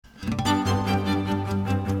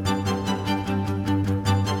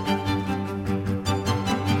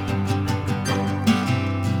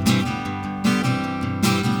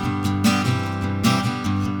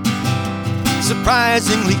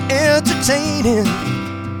surprisingly entertaining,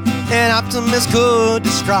 an optimist could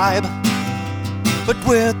describe. But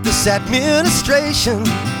with this administration,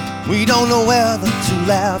 we don't know whether to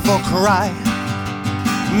laugh or cry.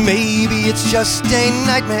 Maybe it's just a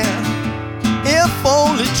nightmare, if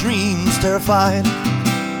only dreams terrified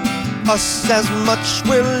us as much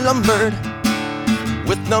we're lumbered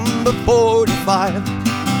with number 45.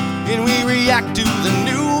 And we react to the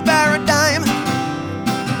new paradigm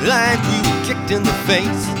like we were kicked in the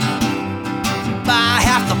face by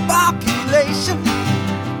half the population.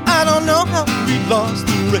 I don't know how we lost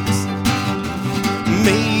the race.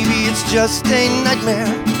 Maybe it's just a nightmare,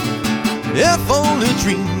 if only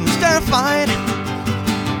dreams terrified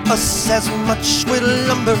us as much we're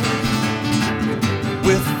lumbered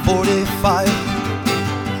with 45.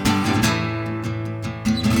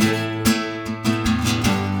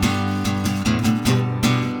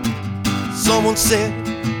 Someone said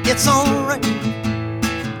it's alright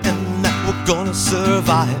and that we're gonna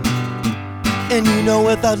survive. And you know,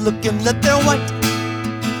 without looking that they're white,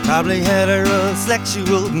 probably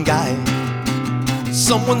heterosexual guy.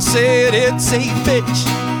 Someone said it's a bitch.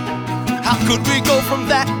 How could we go from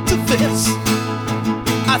that to this?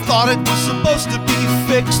 I thought it was supposed to be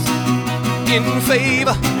fixed in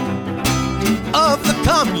favor of the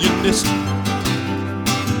communist.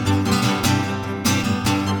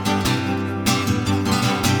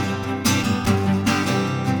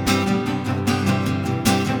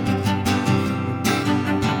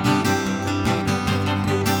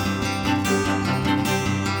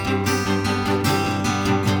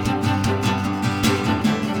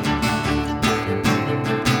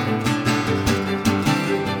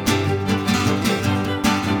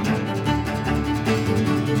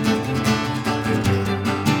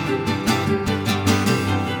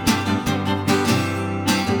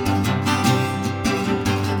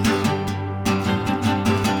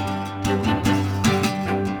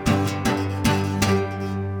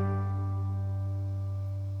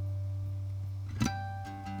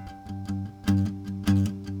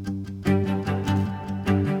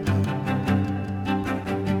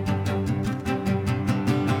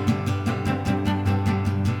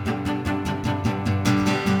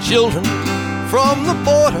 Children from the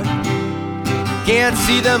border can't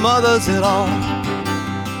see their mothers at all.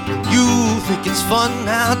 You think it's fun,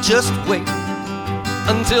 now just wait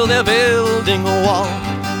until they're building a wall.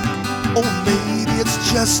 Or maybe it's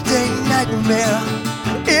just a nightmare,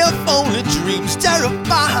 if only dreams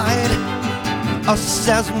terrified us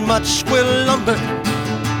as much we're lumbered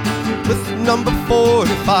with number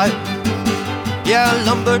 45. Yeah,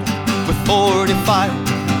 lumbered with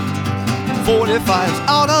 45. 45's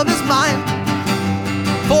out of his mind.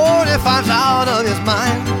 45's out of his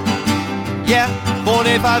mind. Yeah,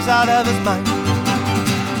 45's out of his mind.